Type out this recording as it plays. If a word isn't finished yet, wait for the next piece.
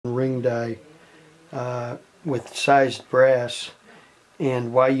ring die with sized brass,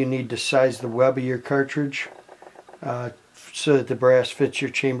 and why you need to size the web of your cartridge so that the brass fits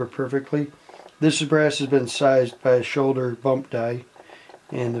your chamber perfectly. This brass has been sized by a shoulder bump die,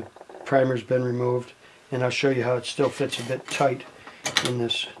 and the primer's been removed, and I'll show you how it still fits a bit tight in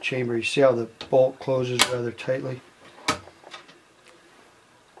this chamber. You see how the bolt closes rather tightly?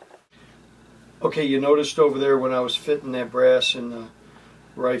 Okay, you noticed over there when I was fitting that brass in the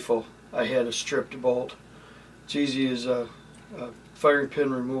rifle, I had a stripped bolt. It's easy as a firing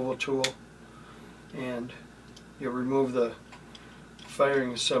pin removal tool, and you remove the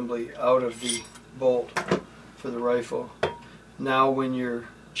firing assembly out of the bolt for the rifle. Now when you're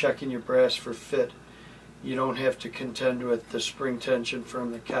checking your brass for fit, you don't have to contend with the spring tension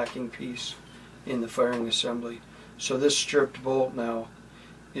from the cocking piece in the firing assembly. So this stripped bolt now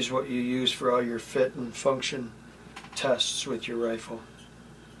is what you use for all your fit and function tests with your rifle.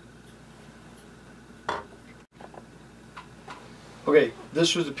 Okay,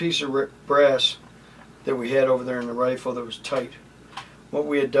 this was a piece of brass that we had over there in the rifle that was tight. What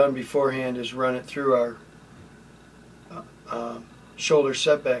we had done beforehand is run it through our shoulder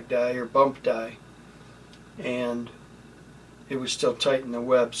setback die or bump die, and it was still tight in the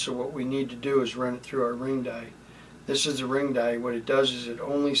web. So what we need to do is run it through our ring die. This is a ring die. What it does is it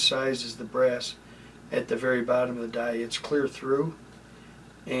only sizes the brass at the very bottom of the die. It's clear through,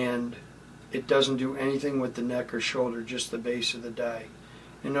 and it doesn't do anything with the neck or shoulder, just the base of the die.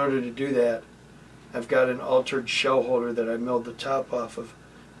 In order to do that, I've got an altered shell holder that I milled the top off of.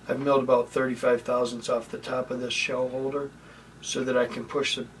 I've milled about 35 thousandths off the top of this shell holder so that I can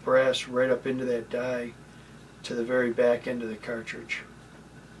push the brass right up into that die to the very back end of the cartridge.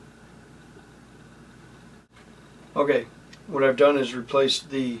 Okay, what I've done is replaced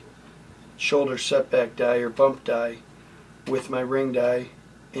the shoulder setback die or bump die with my ring die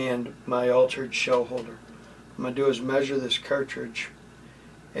and my altered shell holder. What I'm going to do is measure this cartridge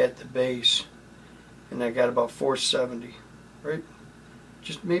at the base, and I got about 470, right?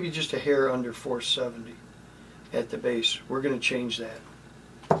 Maybe just a hair under 470 at the base. We're going to change that.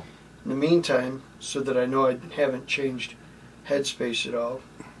 In the meantime, so that I know I haven't changed headspace at all,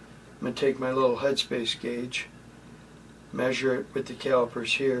 I'm going to take my little headspace gauge, measure it with the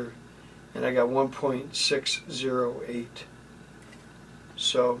calipers here, and I got 1.608.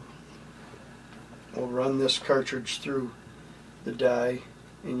 So we'll run this cartridge through the die,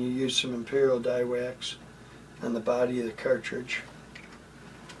 and you use some Imperial die wax on the body of the cartridge.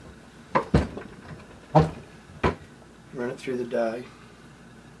 Run it through the die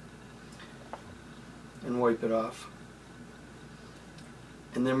and wipe it off.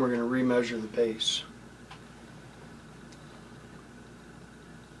 And then we're going to remeasure the base.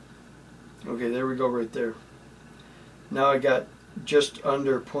 Okay, there we go right there. Now I got just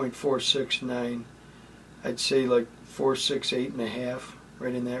under 0.469. I'd say like 468 and a half,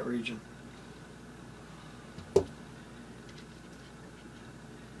 right in that region.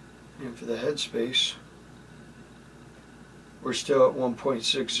 And for the headspace, we're still at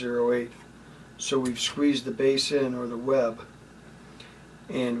 1.608. So we've squeezed the base in, or the web,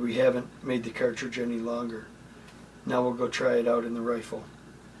 and we haven't made the cartridge any longer. Now we'll go try it out in the rifle.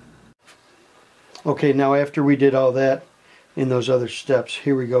 Okay, now after we did all that in those other steps,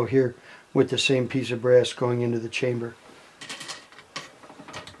 here we go here with the same piece of brass going into the chamber.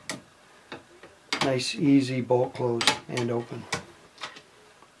 Nice easy bolt close and open.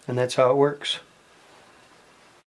 And that's how it works.